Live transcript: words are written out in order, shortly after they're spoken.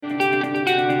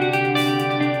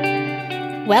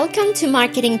Welcome to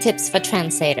Marketing Tips for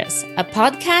Translators, a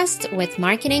podcast with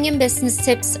marketing and business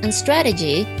tips and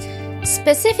strategy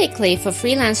specifically for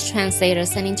freelance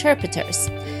translators and interpreters.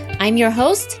 I'm your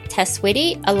host, Tess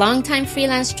Whitty, a longtime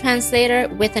freelance translator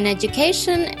with an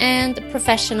education and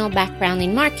professional background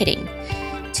in marketing.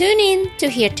 Tune in to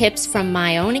hear tips from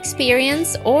my own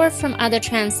experience or from other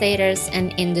translators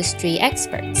and industry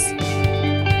experts.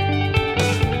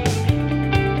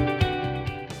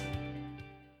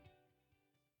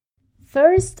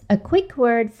 First, a quick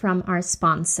word from our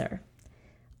sponsor.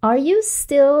 Are you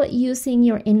still using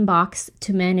your inbox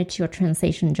to manage your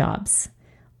translation jobs?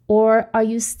 Or are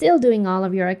you still doing all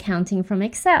of your accounting from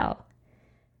Excel?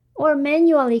 Or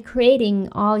manually creating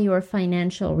all your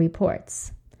financial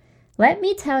reports? Let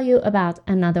me tell you about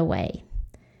another way.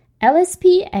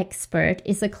 LSP Expert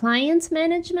is a client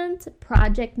management,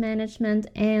 project management,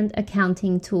 and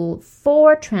accounting tool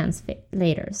for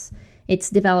translators.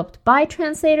 It's developed by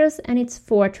translators and it's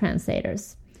for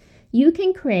translators. You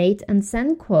can create and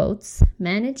send quotes,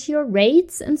 manage your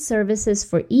rates and services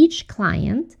for each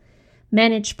client,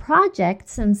 manage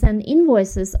projects and send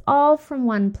invoices all from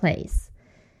one place.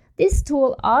 This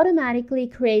tool automatically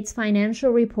creates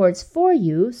financial reports for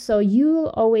you, so you'll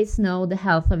always know the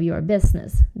health of your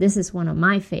business. This is one of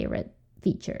my favorite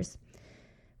features.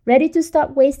 Ready to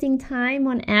stop wasting time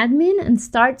on admin and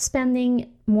start spending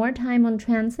more time on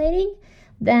translating?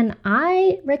 Then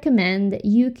I recommend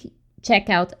you check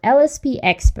out LSP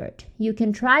Expert. You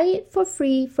can try it for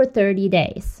free for 30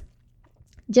 days.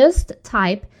 Just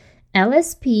type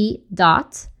lsp.expert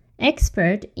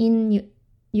in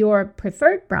your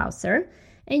preferred browser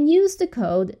and use the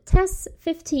code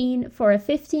TESS15 for a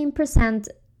 15%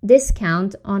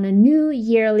 discount on a new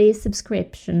yearly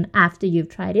subscription after you've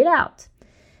tried it out.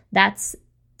 That's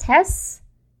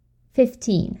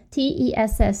TESS15,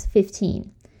 TESS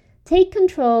 15. Take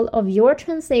control of your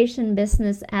translation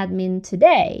business admin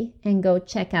today and go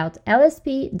check out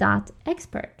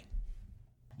lsp.expert.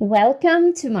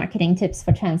 Welcome to Marketing Tips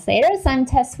for Translators. I'm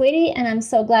Tess Whitty and I'm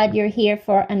so glad you're here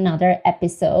for another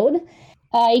episode.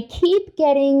 I keep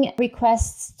getting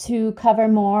requests to cover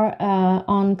more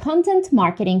on content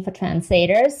marketing for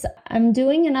translators. I'm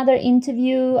doing another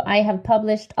interview. I have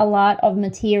published a lot of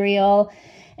material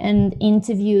and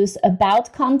interviews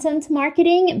about content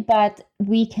marketing, but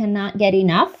we cannot get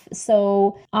enough.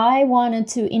 So I wanted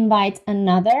to invite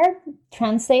another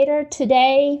translator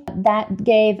today that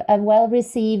gave a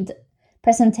well-received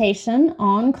presentation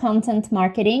on content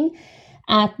marketing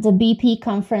at the BP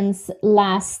conference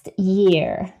last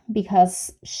year,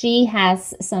 because she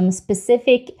has some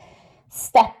specific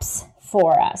steps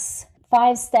for us.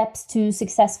 5 steps to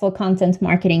successful content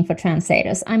marketing for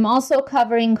translators. I'm also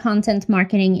covering content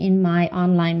marketing in my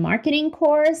online marketing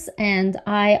course, and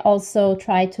I also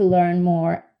try to learn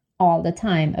more all the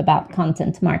time about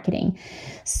content marketing.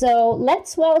 So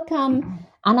let's welcome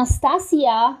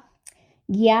Anastasia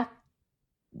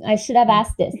I should have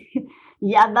asked this.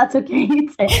 Yeah, that's okay.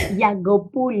 It's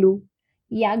Yagopoulou.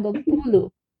 Yagopoulou.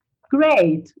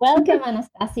 Great. Welcome,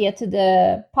 Anastasia, to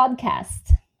the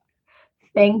podcast.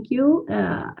 Thank you.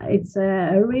 It's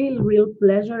a real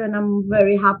pleasure, and I'm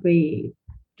very happy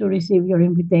to receive your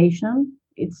invitation.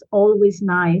 It's always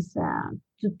nice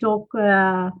to talk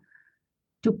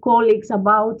to colleagues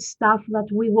about stuff that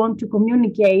we want to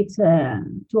communicate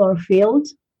to our field.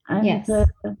 And,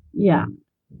 yes.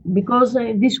 Because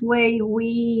this way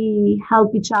we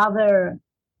help each other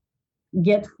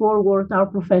get forward our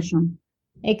profession.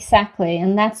 Exactly.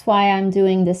 And that's why I'm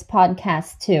doing this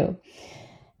podcast too.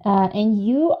 And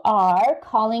you are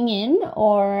calling in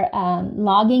or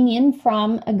logging in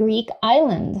from a Greek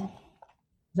island.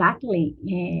 Exactly.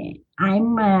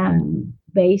 I'm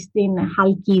based in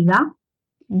Chalkida,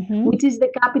 which is the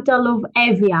capital of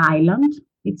Evia Island.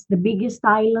 It's the biggest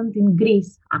island in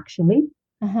Greece, actually.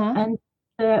 And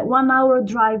 1 hour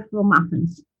drive from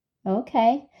Athens.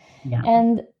 Okay. Yeah.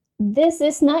 And this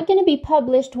is not going to be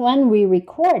published when we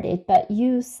record it, but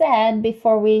you said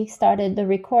before we started the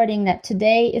recording that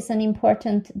today is an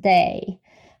important day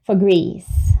for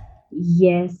Greece.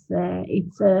 Yes,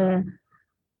 it's a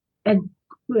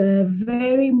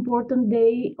very important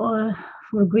day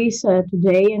for Greece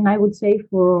today, and I would say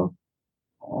for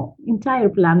entire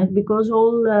planet, because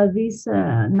all these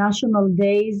national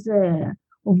days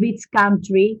of each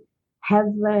country are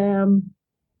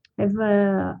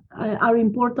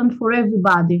important for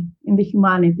everybody in the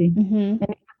humanity and in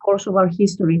the course of our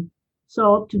history.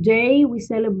 So today we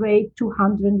celebrate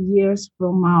 200 years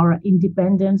from our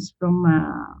independence from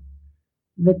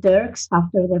the Turks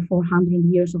after the 400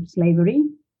 years of slavery.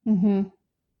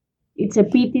 It's a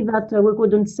pity that we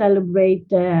couldn't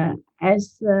celebrate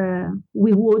as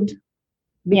we would,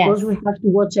 because Yes. we have to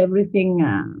watch everything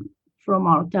from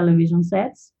our television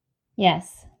sets.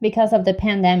 Yes, because of the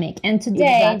pandemic. And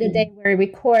today, the Exactly. day we're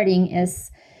recording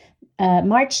is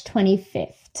March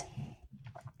 25th.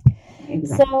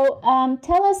 Exactly. So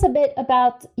tell us a bit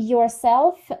about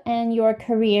yourself and your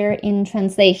career in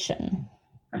translation.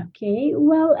 Okay.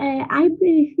 Well, I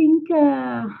think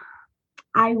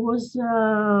I was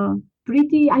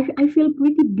I feel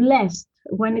pretty blessed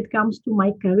when it comes to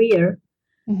my career,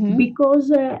 Mm-hmm.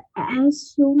 because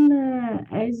as soon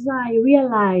as I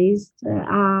realized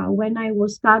when I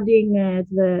was studying at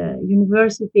the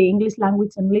university English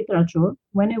language and literature,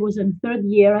 when I was in third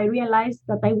year, I realized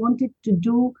that I wanted to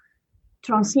do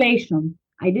translation.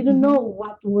 I didn't Mm-hmm. know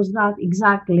what was that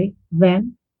exactly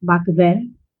then, back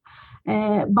then,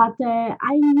 but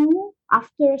I knew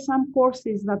after some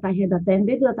courses that I had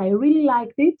attended that I really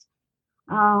liked it.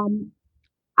 Um,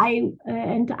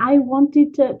 I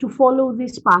wanted to follow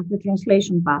this path, the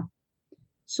translation path.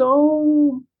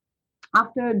 So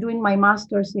after doing my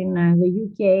masters in the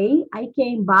UK, I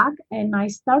came back and I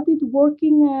started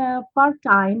working part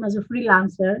time as a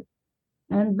freelancer.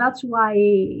 And that's why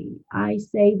I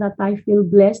say that I feel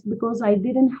blessed, because I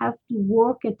didn't have to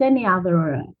work at any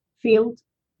other field.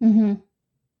 Mm-hmm.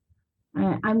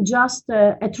 I'm just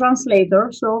a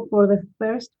translator. So for the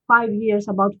first 5 years,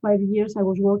 about 5 years, I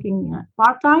was working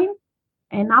part time.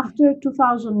 And after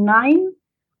 2009,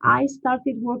 I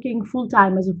started working full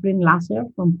time as a freelancer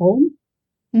from home.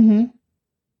 Mm-hmm.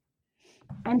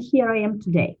 And here I am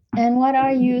today. And what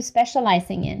are you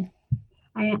specializing in?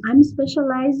 I'm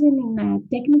specializing in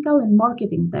technical and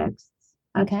marketing texts.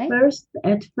 Okay.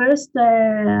 At first,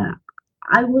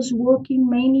 I was working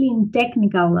mainly in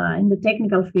the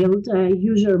technical field,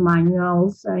 user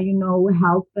manuals,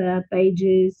 help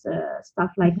pages,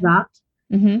 stuff like Mm-hmm. that.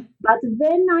 Mm-hmm. But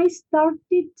then I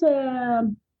started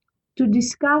to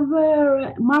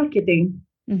discover marketing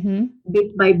Mm-hmm.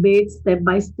 bit by bit, step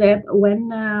by step.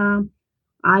 When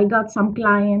I got some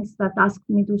clients that asked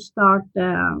me to start,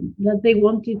 that they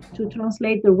wanted to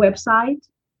translate their website.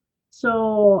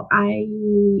 So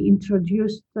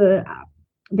introduced,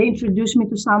 they introduced me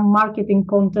to some marketing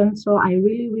content. So I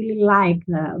really, really like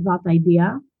that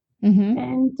idea. Mm-hmm.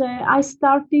 And I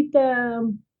started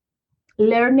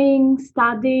learning,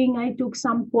 studying. I took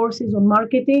some courses on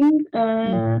marketing.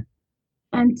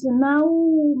 And now,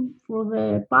 for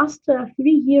the past 3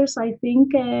 years, I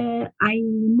think I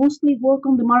mostly work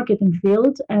on the marketing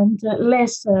field and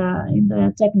less in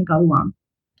the technical one.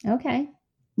 Okay.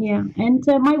 Yeah, and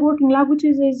my working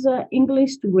languages is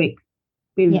English to Greek.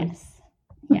 Period. Yes.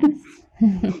 Yes.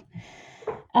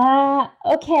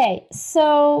 Okay.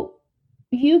 So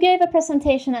you gave a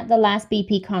presentation at the last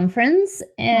BP conference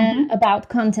Mm-hmm. about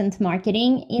content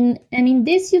marketing. In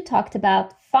this, you talked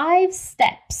about 5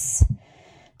 steps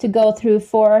to go through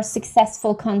for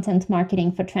successful content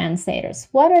marketing for translators.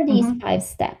 What are these Mm-hmm. 5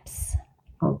 steps?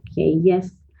 Okay.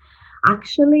 Yes.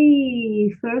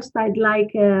 Actually, first I'd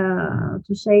like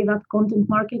to say that content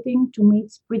marketing to me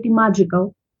it's pretty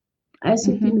magical, as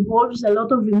it Mm-hmm. involves a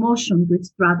lot of emotion with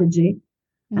strategy,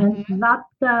 and Mm-hmm. that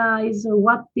is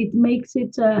what it makes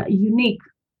it unique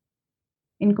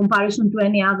in comparison to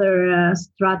any other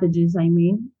strategies. I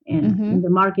mean, in Mm-hmm. the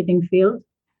marketing field,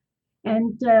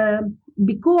 and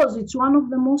because it's one of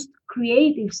the most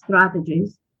creative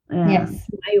strategies, Yes.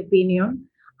 to my opinion,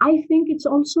 I think it's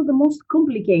also the most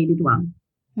complicated one,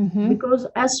 Mm-hmm. because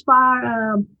as far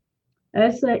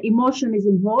as emotion is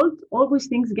involved, always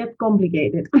things get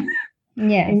complicated in,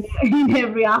 Yes. in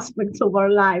every aspect of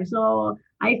our life. So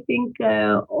I think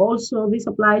also this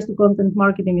applies to content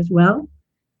marketing as well.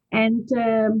 And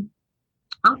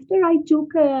after I took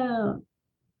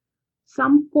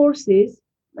some courses,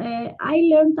 I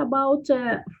learned about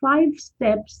 5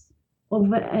 steps of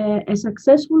a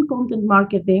successful content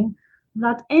marketing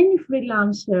that any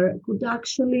freelancer could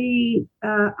actually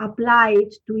apply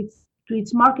it to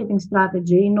its marketing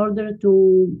strategy in order to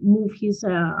move his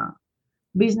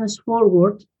business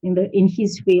forward in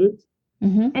his field.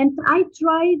 Mm-hmm. And I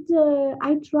tried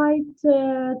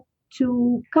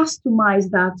to customize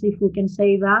that, if we can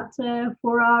say that,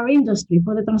 for our industry,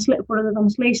 for the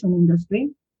translation industry.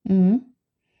 Mm-hmm.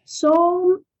 So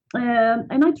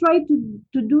and I tried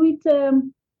to do it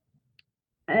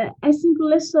as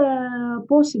simple as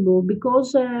possible,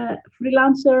 because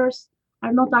freelancers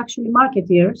are not actually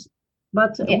marketeers,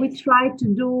 but we Yes. try to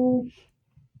do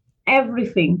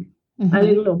everything, a Mm-hmm.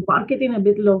 little of marketing, a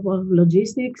bit of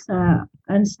logistics,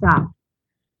 and stuff.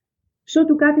 So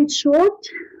to cut it short,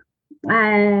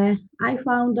 I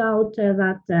found out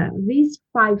that these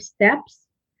 5 steps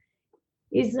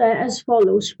is as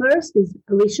follows. First is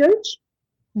research.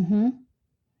 Mm-hmm.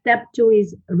 Step 2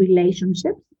 is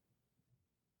relationships.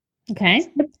 Okay.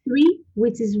 Step 3,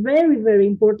 which is very, very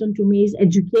important to me, is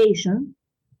education.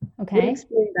 We'll Okay.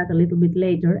 explain that a little bit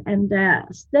later. And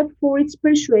step 4 is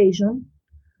persuasion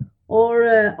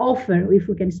or offer, if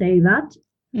we can say that.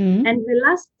 Mm. And the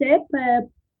last step,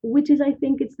 which is, I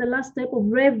think, it's the last step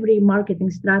of every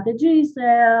marketing strategy, is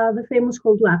the famous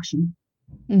call to action.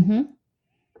 Mm-hmm.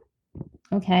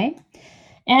 Okay.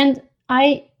 And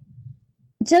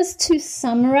just to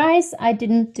summarize, I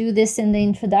didn't do this in the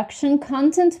introduction.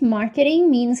 Content marketing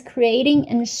means creating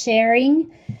and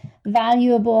sharing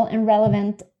valuable and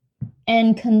relevant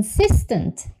and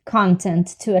consistent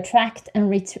content to attract and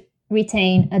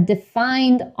retain a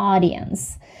defined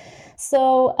audience.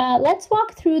 So let's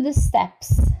walk through the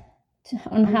steps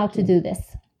on how to do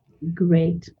this.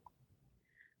 Great.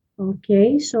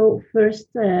 Okay, so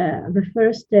the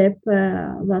first step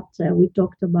that we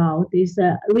talked about is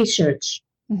research.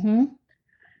 Mm-hmm.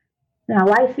 Now,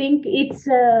 I think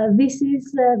this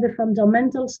is the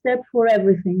fundamental step for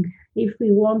everything. If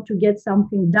we want to get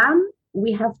something done,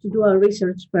 we have to do our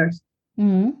research first.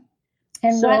 Mm-hmm.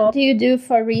 And what do you do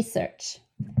for research?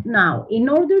 Now, in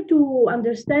order to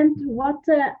understand what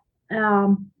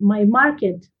our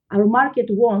market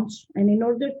wants, and in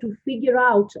order to figure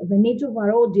out the needs of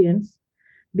our audience,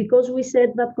 because we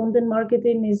said that content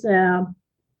marketing is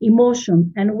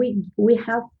emotion, and we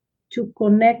have to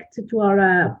connect to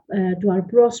our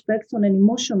prospects on an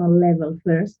emotional level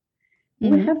first.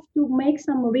 Mm-hmm. We have to make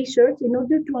some research in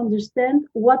order to understand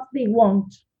what they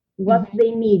want, what mm-hmm.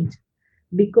 they need,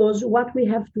 because what we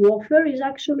have to offer is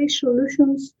actually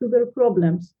solutions to their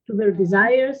problems, to their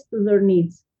desires, to their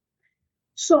needs.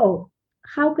 So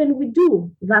how can we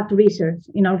do that research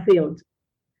in our field?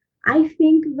 I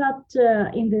think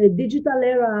that in the digital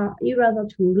era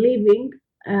that we're living,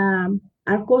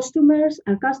 our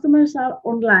customers are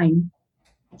online.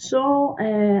 So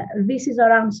this is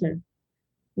our answer.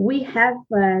 We have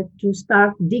to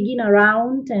start digging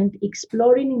around and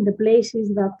exploring in the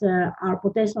places that our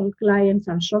potential clients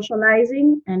are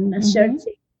socializing and mm-hmm.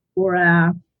 searching for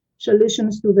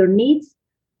solutions to their needs.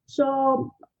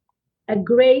 So a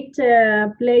great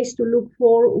place to look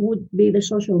for would be the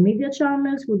social media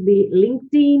channels, would be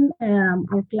LinkedIn,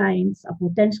 our clients, our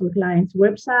potential clients'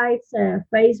 websites,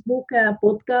 Facebook,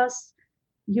 podcasts,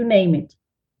 you name it.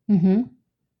 Mm-hmm.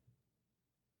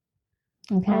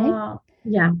 Okay.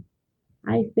 Yeah,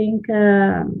 I think.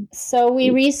 So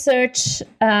we research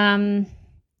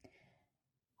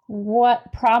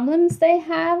what problems they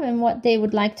have and what they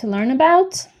would like to learn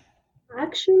about.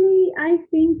 Actually, I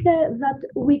think that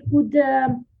we could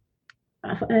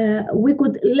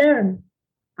learn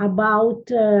about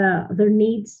their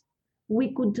needs.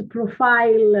 We could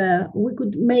we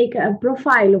could make a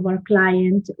profile of our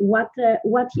client. What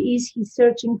is he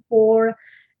searching for?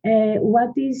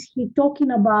 What is he talking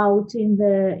about in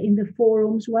the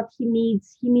forums? What he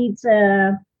needs? He needs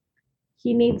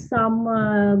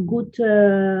some good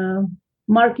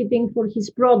marketing for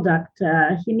his product.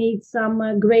 He needs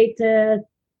some great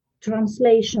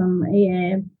translation.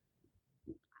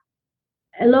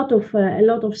 A lot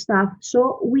of stuff.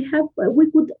 So we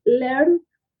could learn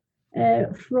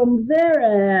from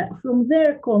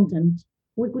their content.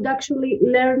 We could actually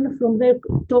learn from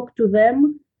talk to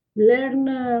them. Learn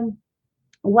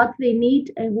what they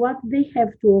need and what they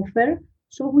have to offer,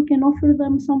 so we can offer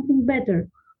them something better.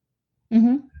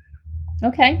 Mm-hmm.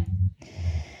 Okay.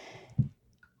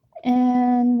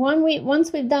 And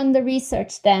once we've done the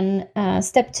research, then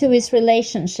step 2 is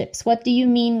relationships. What do you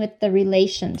mean with the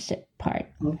relationship part?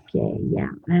 Okay,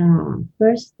 yeah.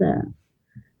 First,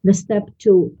 the step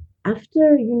 2.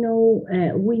 After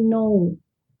we know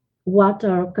what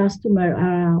our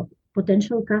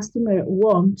potential customer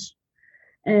wants,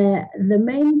 the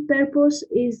main purpose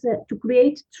is to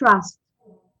create trust,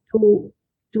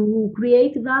 to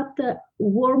create that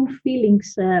warm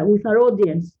feelings with our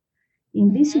audience.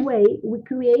 In this mm-hmm. way, we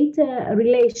create a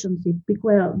relationship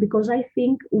because I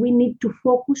think we need to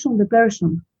focus on the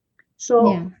person.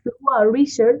 So through our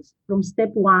research from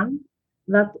step 1,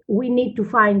 that we need to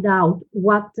find out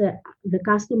what the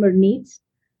customer needs,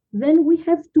 then we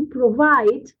have to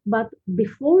provide, but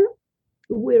before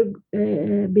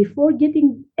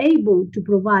getting able to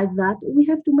provide that, we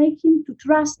have to make him to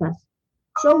trust us.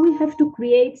 So we have to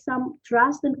create some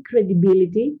trust and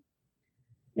credibility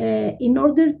in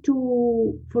order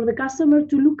for the customer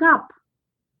to look up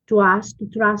to us, to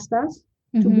trust us,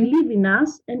 mm-hmm. to believe in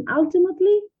us, and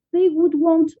ultimately they would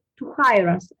want to hire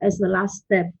us as the last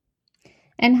step.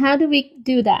 And how do we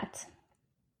do that?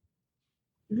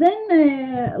 Then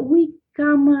we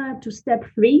come to step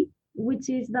 3, which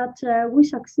is that we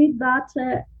succeed that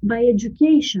by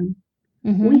education.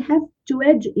 Mm-hmm. We have to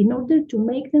in order to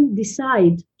make them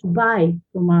decide to buy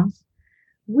from us,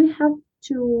 we have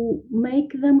to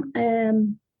make them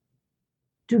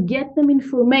to get them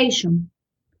information.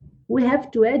 We have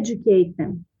to educate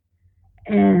them.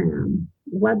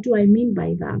 What do I mean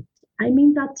by that? I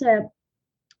mean that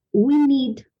we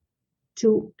need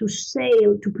to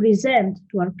present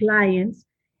to our clients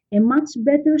a much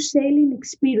better selling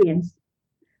experience.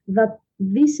 That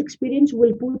this experience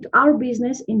will put our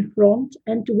business in front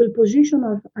and will position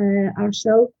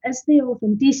ourselves as the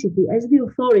authenticity, as the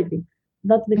authority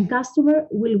that the customer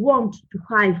will want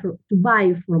to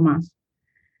buy from us.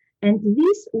 And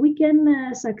this we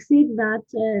can succeed that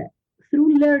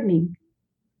through learning.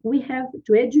 We have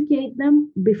to educate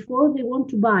them before they want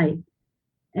to buy.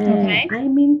 Okay. I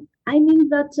mean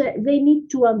that they need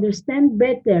to understand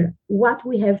better what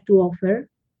we have to offer,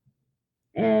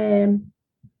 and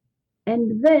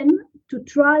then to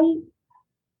try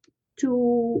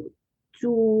to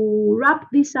wrap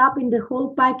this up in the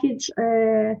whole package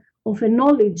of a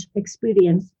knowledge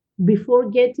experience before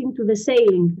getting to the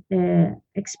selling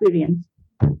experience.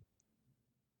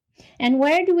 And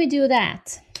where do we do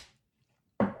that?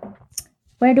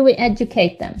 Where do we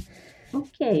educate them?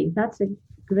 Okay, that's a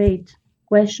great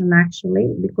question,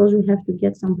 actually, because we have to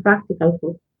get some practical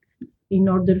food in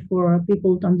order for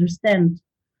people to understand.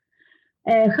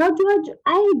 How do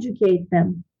I educate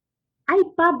them? I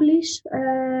publish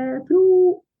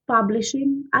through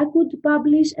publishing. I could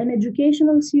publish an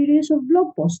educational series of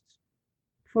blog posts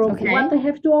for what I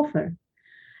have to offer.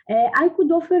 I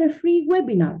could offer a free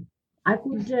webinar. I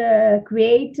could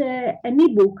create an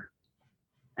ebook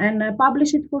and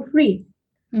publish it for free.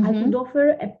 Mm-hmm. I could offer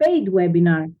a paid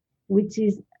webinar, which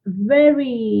is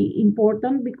very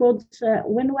important because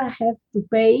when I have to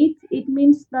pay it, it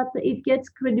means that it gets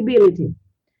credibility.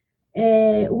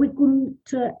 We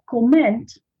couldn't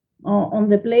comment on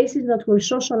the places that we're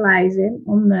socializing,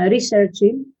 on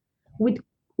researching. We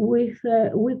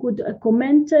could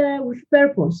comment with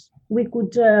purpose. We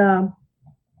could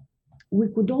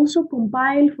also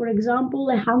compile, for example,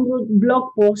 100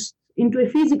 blog posts into a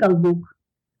physical book.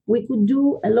 We could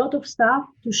do a lot of stuff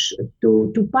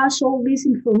to pass all this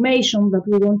information that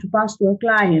we want to pass to our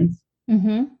clients.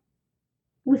 Mm-hmm.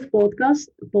 With podcasts,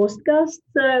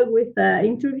 with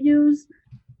interviews,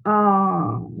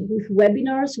 with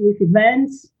webinars, with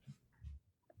events.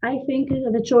 I think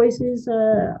the choices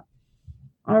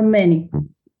are many.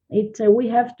 We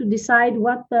have to decide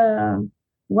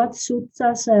what suits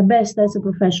us best as a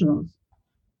professionals.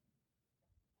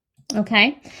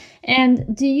 Okay,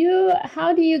 and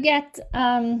how do you get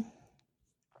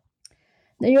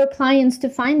your clients to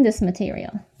find this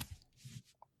material?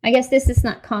 I guess this is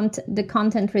not the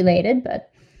content related, but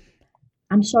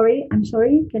I'm sorry.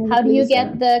 How do you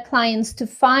get the clients to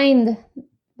find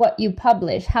what you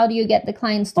publish? How do you get the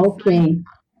clients to find it?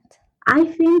 I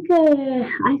think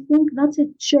that's a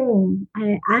chain.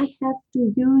 I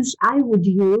would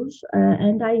use,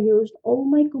 and I used all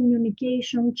my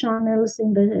communication channels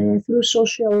through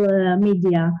social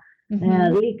media,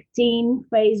 Mm-hmm. LinkedIn,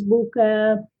 Facebook,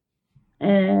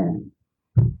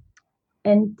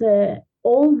 and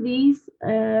all these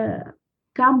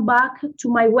come back to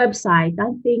my website.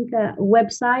 I think a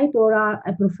website or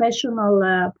a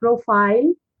professional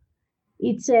profile.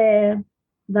 It's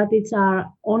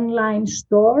our online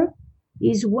store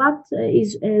is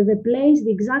the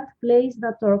exact place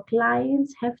that our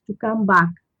clients have to come back,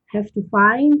 have to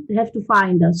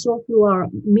find us. So through our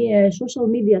social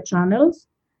media channels,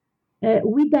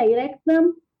 we direct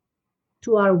them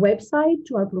to our website,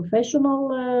 to our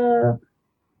professional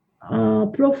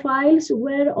profiles,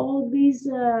 where all these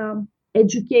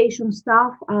education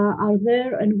stuff are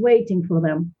there and waiting for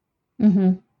them.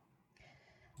 Mm-hmm.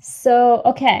 So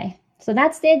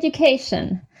that's the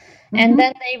education. Mm-hmm. And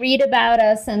then they read about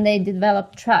us and they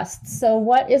develop trust. So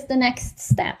what is the next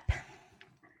step?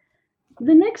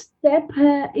 The next step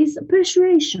is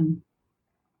persuasion.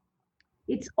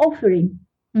 It's offering.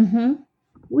 Mm-hmm.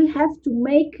 We have to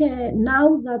make,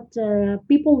 now that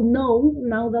people know,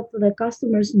 now that the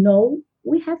customers know,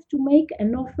 we have to make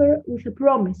an offer with a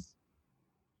promise.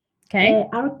 Okay.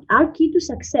 Our key to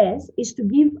success is to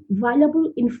give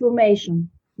valuable information,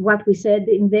 what we said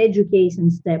in the education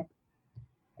step.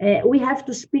 We have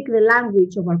to speak the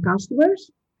language of our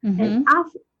customers, Mm-hmm.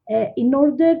 and in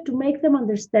order to make them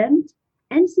understand,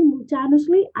 and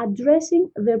simultaneously addressing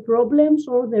their problems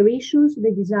or their issues,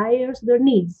 their desires, their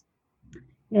needs.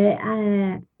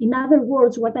 In other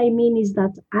words, what I mean is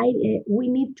that we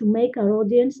need to make our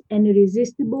audience an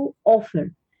irresistible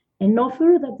offer. an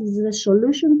offer that is the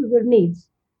solution to their needs.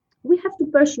 We have to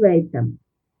persuade them.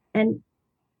 And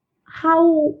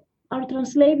how our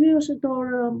translators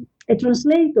or a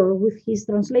translator with his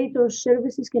translator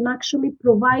services can actually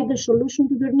provide a solution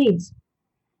to their needs.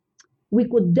 We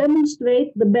could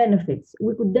demonstrate the benefits.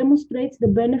 We could demonstrate the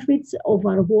benefits of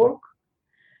our work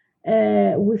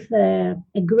with a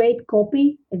great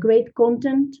copy, a great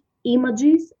content,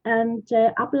 images, and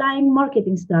applying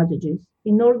marketing strategies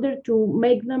in order to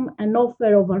make them an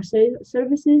offer of our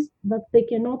services that they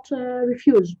cannot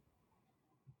refuse.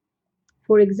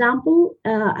 For example,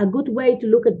 a good way to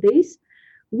look at this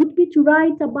would be to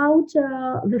write about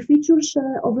the features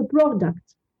of a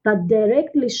product that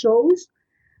directly shows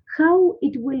how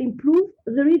it will improve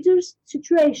the reader's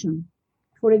situation.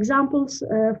 For example,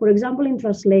 in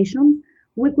translation,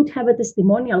 we could have a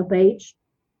testimonial page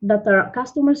that our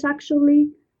customers actually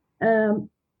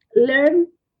learn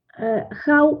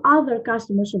how other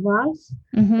customers of ours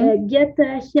get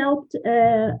helped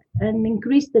and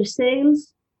increase their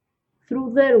sales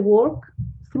through their work,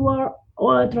 through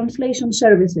our translation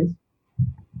services.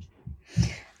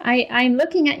 I'm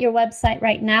looking at your website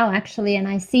right now, actually, and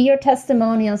I see your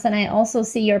testimonials, and I also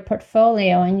see your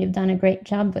portfolio, and you've done a great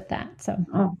job with that. So,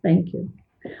 thank you.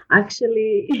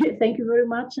 Actually, thank you very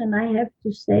much. And I have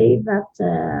to say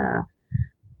that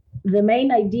the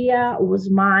main idea was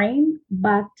mine,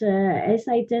 but as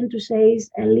I tend to say,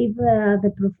 leave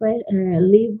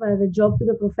the job to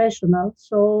the professional.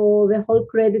 So the whole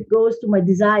credit goes to my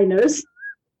designers.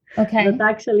 Okay. That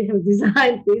actually have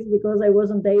designed this, because I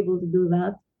wasn't able to do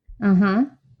that.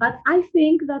 But I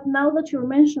think that now that you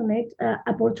mention it,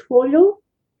 a portfolio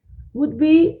would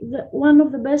be one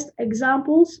of the best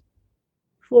examples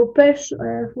for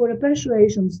a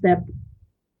persuasion step.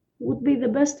 Would be the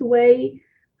best way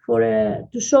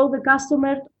to show the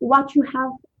customer what you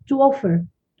have to offer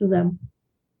to them.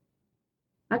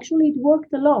 Actually, it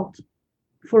worked a lot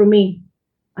for me,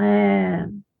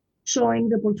 showing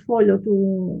the portfolio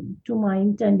to my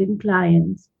intended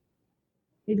clients.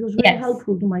 It was really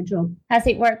helpful to my job. Has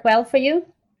it worked well for you?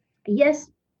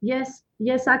 Yes,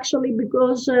 actually,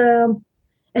 because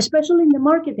especially in the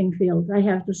marketing field, I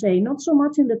have to say, not so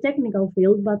much in the technical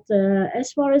field, but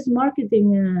as far as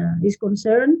marketing is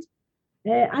concerned,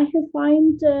 I have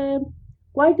found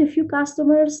quite a few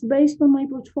customers based on my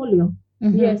portfolio.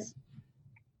 Yes.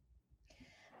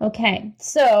 Okay,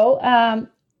 so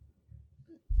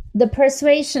the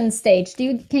persuasion stage.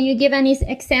 Can you give any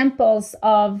examples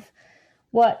of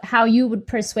how you would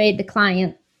persuade the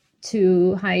client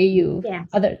to hire you? Yes.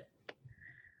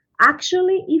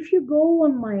 Actually, if you go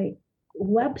on my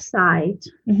website,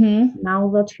 now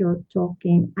that you're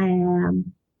talking,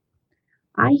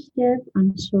 I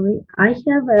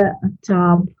have a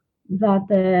tab that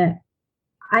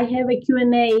I have a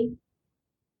Q&A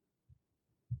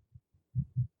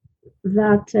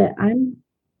that I'm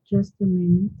just a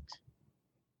minute.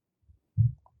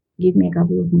 Give me a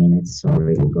couple of minutes,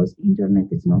 sorry, because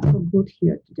internet is not so good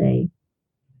here today.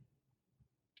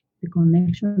 The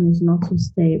connection is not so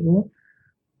stable.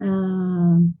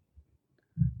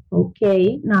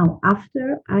 Okay, now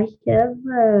after I have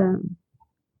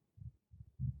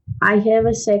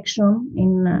a section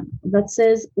that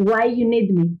says why you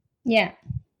need me. Yeah.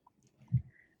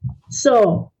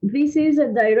 So this is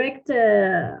a direct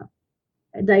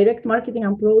marketing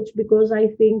approach, because I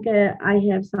think I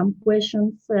have some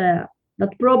questions that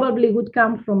probably would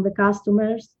come from the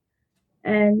customers,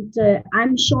 and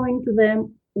I'm showing to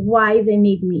them why they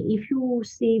need me. If you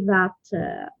see that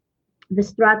the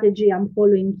strategy I'm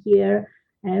following here,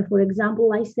 for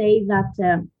example, I say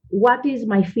that what is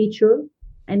my feature?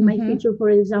 And my feature, for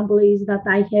example, is that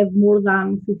I have more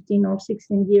than 15 or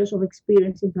 16 years of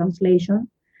experience in translation.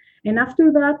 And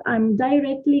after that, I'm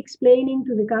directly explaining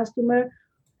to the customer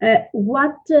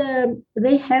what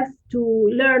they have to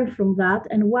learn from that,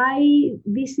 and why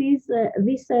this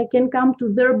can come to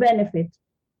their benefit.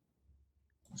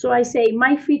 So I say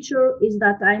my feature is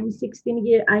that I have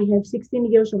 16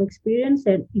 years of experience,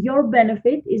 and your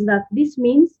benefit is that this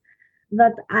means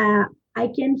that I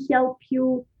can help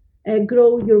you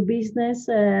grow your business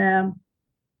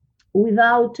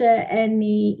without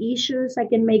any issues. I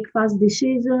can make fast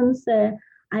decisions.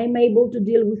 I'm able to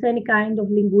deal with any kind of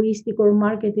linguistic or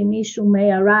marketing issue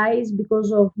may arise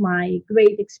because of my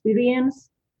great experience.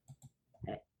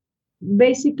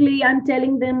 Basically, I'm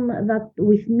telling them that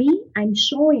with me, I'm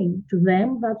showing to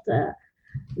them that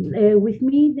with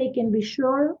me, they can be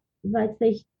sure that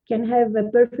they can have a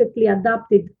perfectly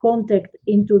adapted contact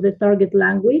into the target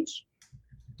language.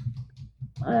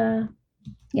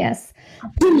 Yes.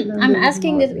 I'm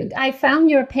asking this. I found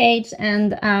your page,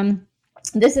 and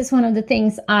this is one of the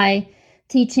things I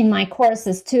teach in my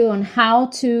courses too, on how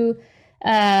to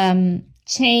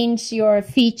change your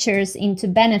features into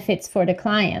benefits for the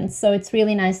clients. So it's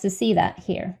really nice to see that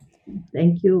here.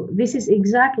 Thank you. This is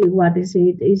exactly what is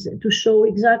to show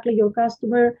exactly your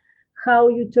customer how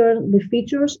you turn the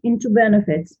features into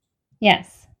benefits.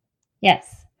 Yes.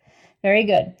 Very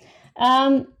good.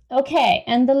 Okay,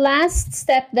 and the last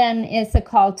step then is a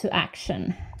call to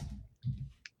action.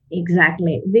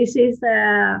 Exactly. This is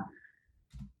the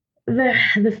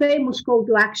famous call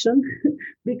to action,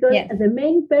 because the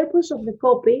main purpose of the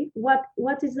copy, what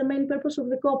is the main purpose of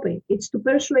the copy? It's to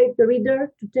persuade the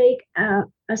reader to take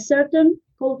a certain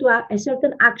a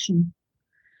certain action.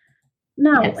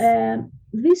 Now,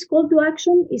 this call to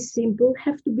action is simple,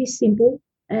 have to be simple,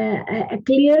 a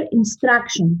clear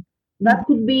instruction. That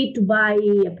could be to buy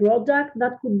a product,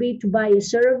 that could be to buy a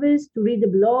service, to read a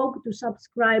blog, to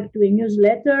subscribe to a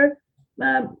newsletter,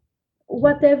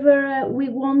 whatever we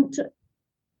want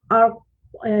our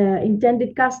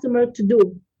intended customer to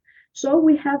do. So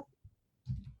we have,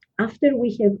 after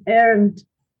we have earned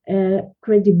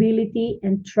credibility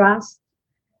and trust,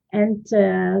 and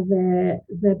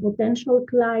the potential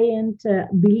client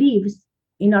believes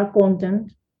in our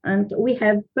content, and we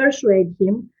have persuaded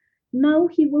him, now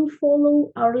he will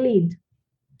follow our lead.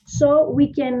 So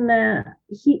we can,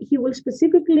 he will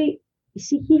specifically,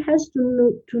 see, he has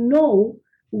to know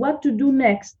what to do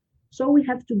next. So we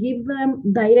have to give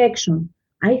them direction.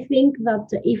 I think that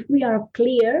if we are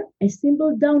clear, a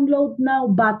simple download now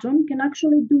button can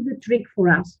actually do the trick for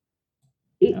us.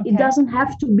 It doesn't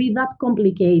have to be that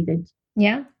complicated.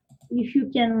 Yeah. If you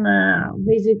can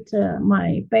visit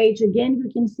my page again, you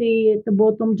can see at the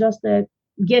bottom just a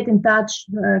get in touch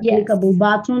clickable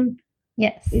button.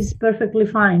 Yes. Is perfectly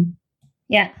fine.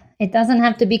 Yeah. It doesn't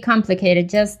have to be complicated,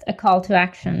 just a call to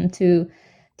action to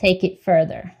take it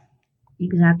further.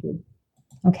 Exactly.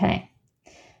 Okay.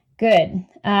 Good.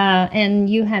 And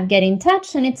you have get in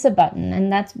touch, and it's a button,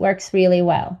 and that works really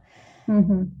well.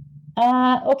 Mm-hmm.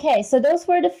 Okay, so those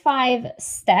were the 5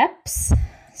 steps.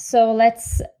 So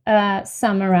let's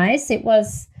summarize. It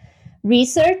was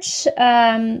research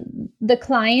the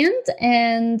client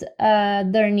and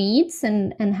their needs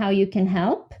and how you can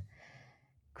help.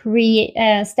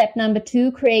 Step number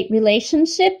 2, create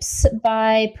relationships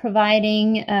by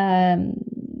providing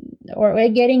or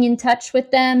getting in touch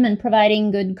with them and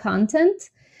providing good content.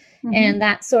 Mm-hmm. And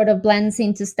that sort of blends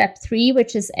into step 3,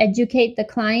 which is educate the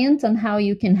client on how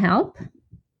you can help.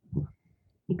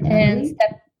 Exactly. And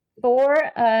step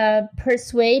 4,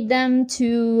 persuade them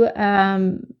to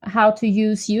how to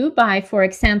use you by, for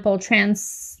example,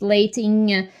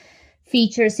 translating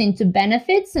features into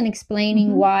benefits and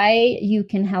explaining why you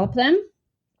can help them.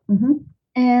 Mm-hmm.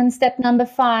 And step number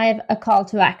 5, a call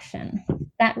to action. Is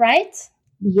that right?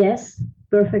 Yes,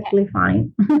 perfectly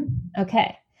fine.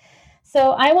 Okay.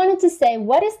 So I wanted to say,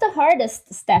 what is the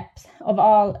hardest step of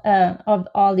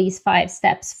all these 5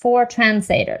 steps for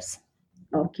translators?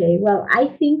 Okay, well, I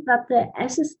think that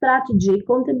as a strategy,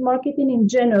 content marketing in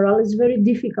general is very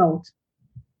difficult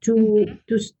to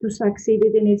succeed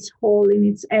in its whole, in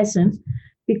its essence,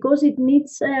 because it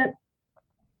needs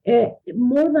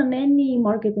more than any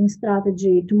marketing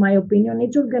strategy, to my opinion,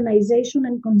 it's organization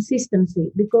and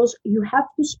consistency, because you have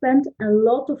to spend a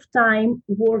lot of time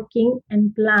working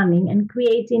and planning and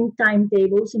creating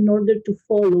timetables in order to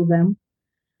follow them.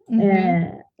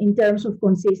 In terms of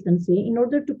consistency, in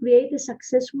order to create a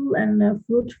successful and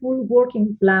fruitful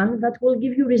working plan that will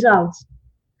give you results.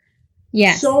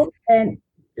 Yes. So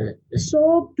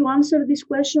to answer this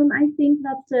question, I think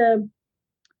that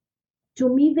to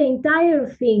me the entire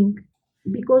thing,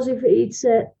 because if it's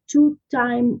too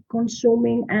time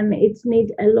consuming and it's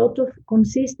need a lot of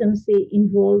consistency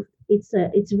involved,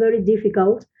 it's very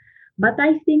difficult. But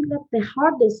I think that the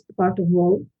hardest part of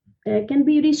all can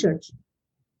be research.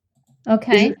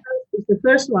 Okay. It's the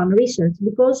first one, research,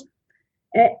 because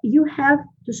you have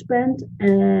to spend,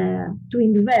 to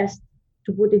invest,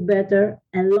 to put it better,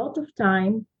 a lot of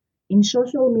time in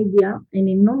social media and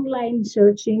in online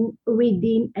searching,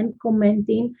 reading and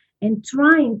commenting and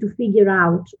trying to figure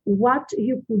out what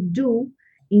you could do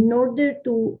in order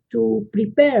to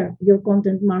prepare your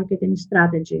content marketing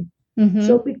strategy. Mm-hmm.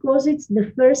 So because it's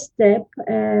the first step,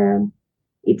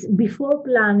 it's before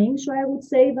planning. So I would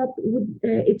say that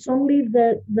it's only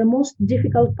the most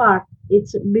difficult part.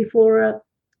 It's before,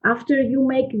 after you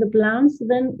make the plans,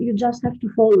 then you just have to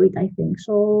follow it, I think.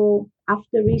 So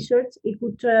after research, you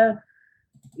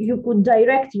could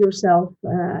direct yourself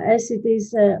as it is.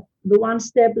 The one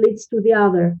step leads to the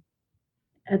other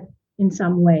in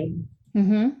some way.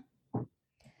 Mm-hmm.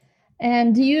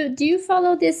 And do you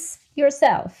follow this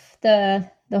yourself?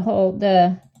 all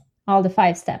the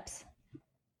 5 steps?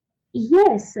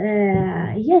 Yes,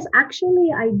 yes.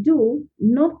 Actually, I do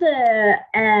not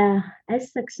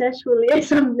as successfully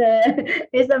as I'm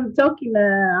talking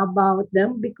about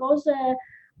them, because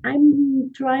I'm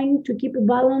trying to keep a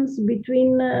balance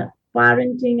between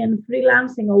parenting and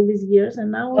freelancing all these years,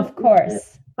 and now Of with the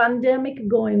course. pandemic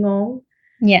going on,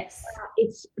 Yes.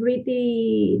 it's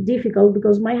pretty difficult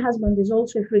because my husband is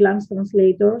also a freelance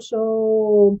translator.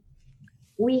 So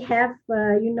we have,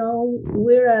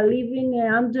 we're living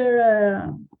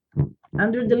under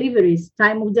deliveries,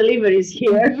 time of deliveries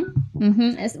here.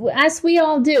 As we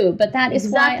all do, but that is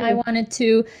why I Exactly. wanted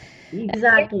to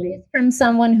Exactly. from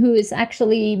someone who is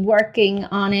actually working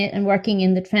on it and working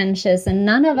in the trenches, and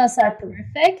none of us are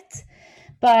perfect,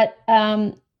 but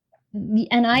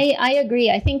and I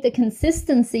agree. I think the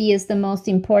consistency is the most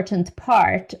important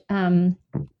part,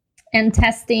 and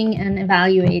testing and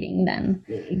evaluating then.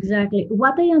 Exactly.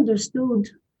 What I understood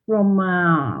from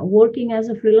working as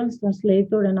a freelance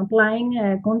translator and applying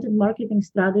a content marketing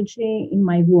strategy in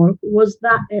my work was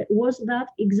that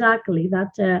exactly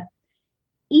that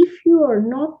if you are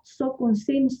not so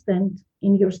consistent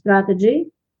in your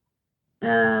strategy,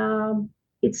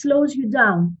 it slows you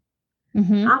down.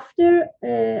 After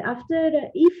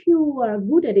if you are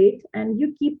good at it and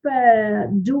you keep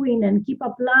doing and keep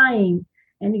applying,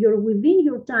 and you're within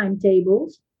your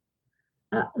timetables,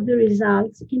 the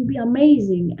results can be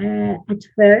amazing. At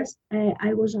first,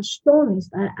 I was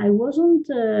astonished. I wasn't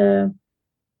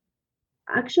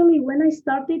actually, when I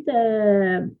started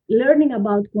learning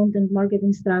about content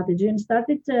marketing strategy and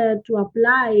started to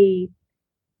apply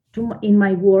in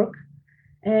my work.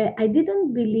 I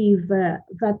didn't believe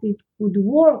that it would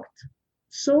work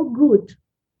so good.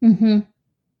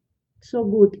 So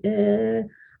good.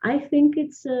 I think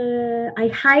I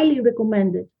highly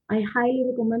recommend it. I highly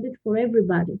recommend it for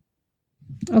everybody.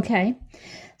 Okay.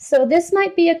 So this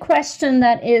might be a question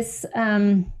that is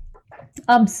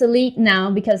obsolete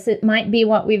now, because it might be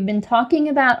what we've been talking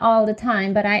about all the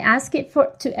time, but I ask it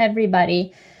to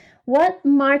everybody. What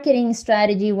marketing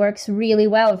strategy works really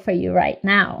well for you right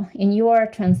now in your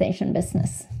translation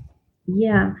business?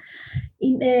 Yeah.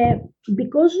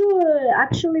 Because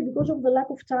of the lack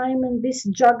of time and this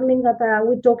juggling that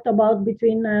we talked about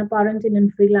between parenting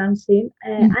and freelancing,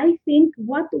 I think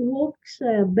what works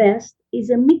best is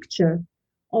a mixture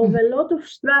of a lot of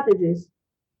strategies.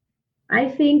 I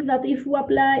think that if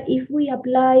we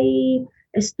apply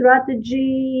a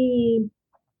strategy,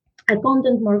 a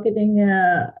content marketing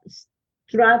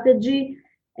strategy,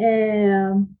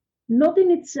 not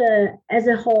in its as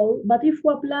a whole, but if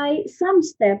we apply some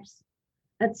steps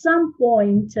at some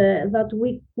point that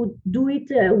we could do it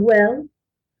well,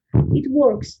 it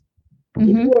works.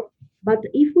 It works. But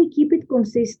if we keep it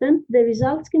consistent, the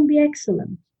results can be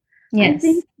excellent. Yes. I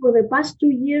think for the past 2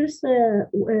 years, the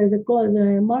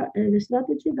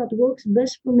strategy that works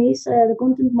best for me is the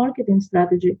content marketing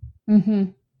strategy.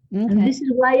 Okay. And this is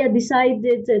why I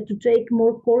decided to take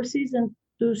more courses and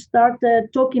to start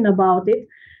talking about it,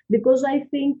 because I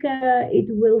think it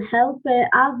will help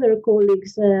other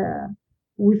colleagues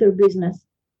with their business.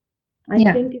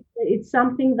 I think it's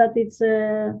something that it's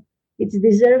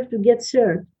deserved to get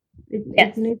shared.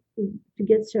 It needs to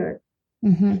get shared.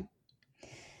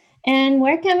 And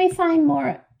where can we find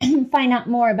out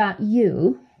more about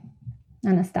you,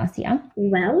 Anastasia?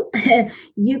 Well,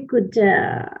 you could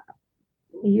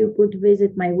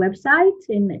visit my website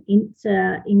in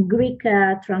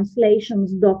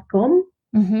greektranslations.com.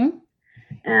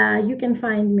 You can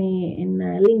find me in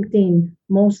LinkedIn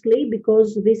mostly,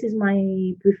 because this is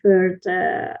my preferred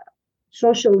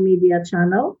social media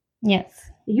channel.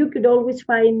 Yes. You could always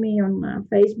find me on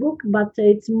Facebook, but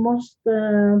it's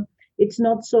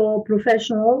not so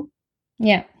professional.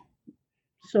 Yeah.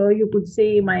 So you could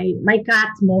see my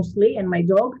cat mostly and my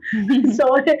dog.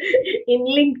 So in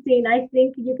LinkedIn, I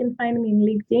think you can find me in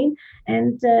LinkedIn.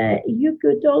 And you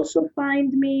could also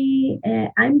find me,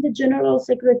 I'm the General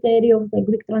Secretary of the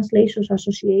Greek Translations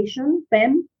Association,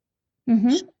 PEM.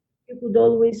 So you could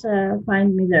always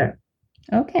find me there.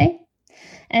 Okay.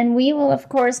 And we will, of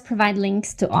course, provide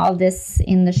links to all this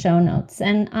in the show notes.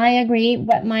 And I agree,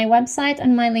 my website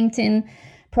and my LinkedIn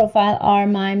profile are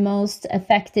my most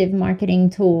effective marketing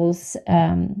tools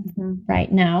right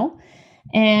now.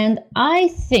 And I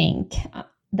think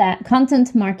that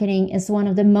content marketing is one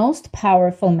of the most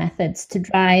powerful methods to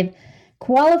drive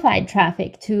qualified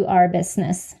traffic to our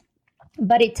business.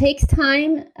 But it takes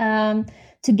time to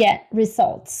get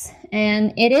results.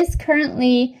 And it is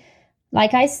currently,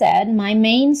 like I said, my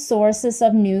main sources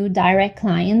of new direct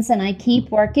clients, and I keep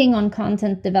working on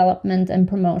content development and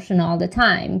promotion all the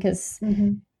time, because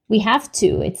we have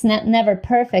to. It's never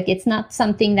perfect. It's not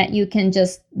something that you can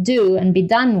just do and be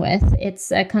done with.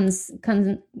 It's a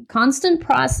constant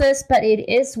process, but it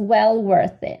is well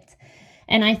worth it.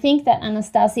 And I think that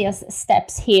Anastasia's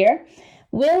steps here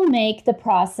will make the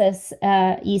process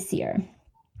easier.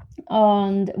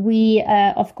 And we,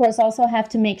 of course, also have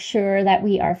to make sure that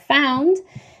we are found.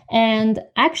 And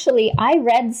actually, I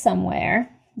read somewhere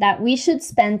that we should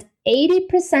spend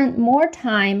 80% more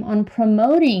time on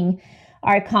promoting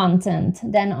our content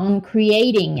than on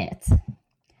creating it.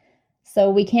 So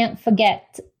we can't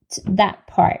forget that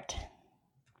part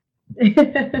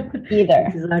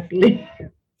either. Exactly.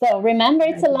 So remember,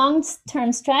 it's a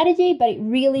long-term strategy, but it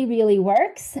really, really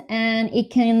works. And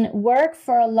it can work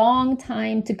for a long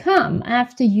time to come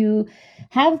after you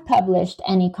have published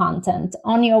any content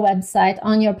on your website,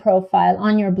 on your profile,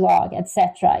 on your blog,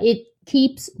 etc. It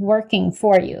keeps working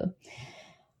for you.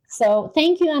 So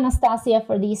thank you, Anastasia,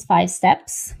 for these 5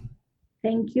 steps.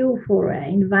 Thank you for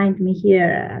inviting me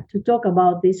here to talk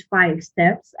about these 5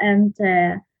 steps. And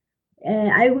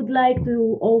I would like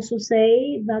to also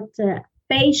say that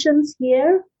patience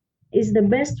here is the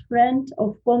best friend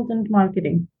of content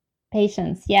marketing.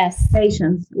 Patience, yes.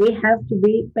 Patience. We have to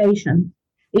be patient.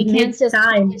 We can't just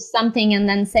do something and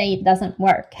then say it doesn't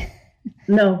work.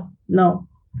 No.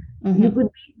 Mm-hmm. You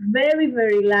could be very,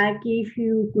 very lucky if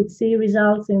you could see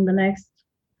results in the next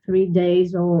 3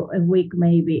 days or a week,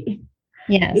 maybe.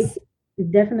 Yes.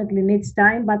 It definitely needs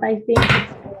time, but I think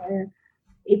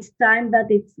it's time that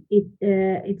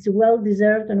it's well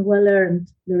deserved and well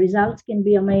earned. The results can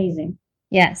be amazing.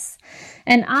 Yes.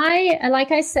 And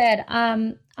like I said,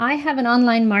 I have an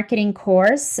online marketing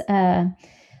course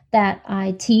that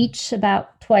I teach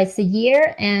about twice a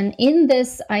year. And in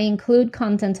this, I include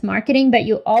content marketing, but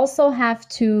you also have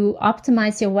to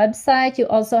optimize your website. You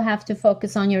also have to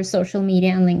focus on your social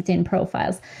media and LinkedIn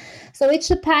profiles. So it's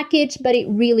a package, but it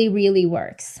really, really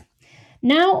works.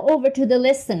 Now over to the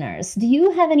listeners. Do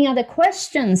you have any other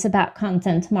questions about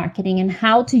content marketing and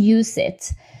how to use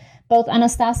it? Both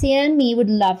Anastasia and me would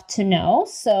love to know.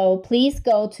 So please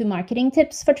go to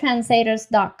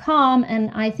marketingtipsfortranslators.com.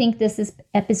 And I think this is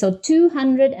episode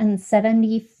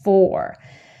 274.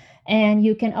 And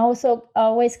you can also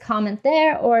always comment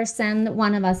there or send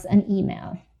one of us an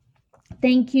email.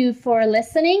 Thank you for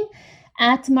listening.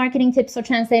 At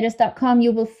marketingtipsfortranslators.com,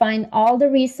 you will find all the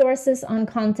resources on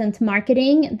content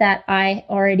marketing that I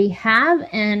already have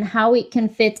and how it can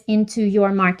fit into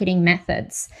your marketing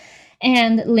methods,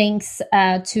 and links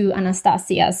to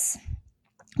Anastasia's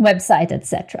website,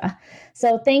 etc.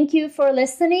 So thank you for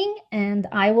listening, and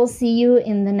I will see you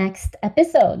in the next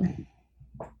episode.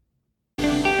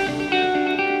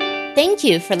 Thank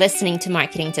you for listening to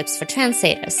Marketing Tips for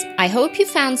Translators. I hope you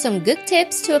found some good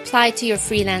tips to apply to your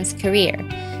freelance career.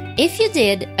 If you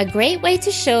did, a great way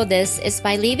to show this is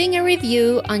by leaving a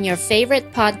review on your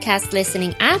favorite podcast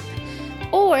listening app,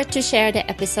 or to share the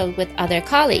episode with other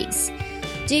colleagues.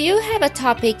 Do you have a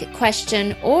topic,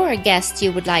 question, or a guest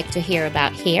you would like to hear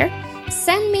about here?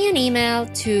 Send me an email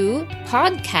to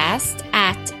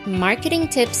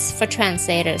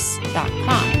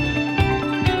podcast@marketingtipsfortranslators.com.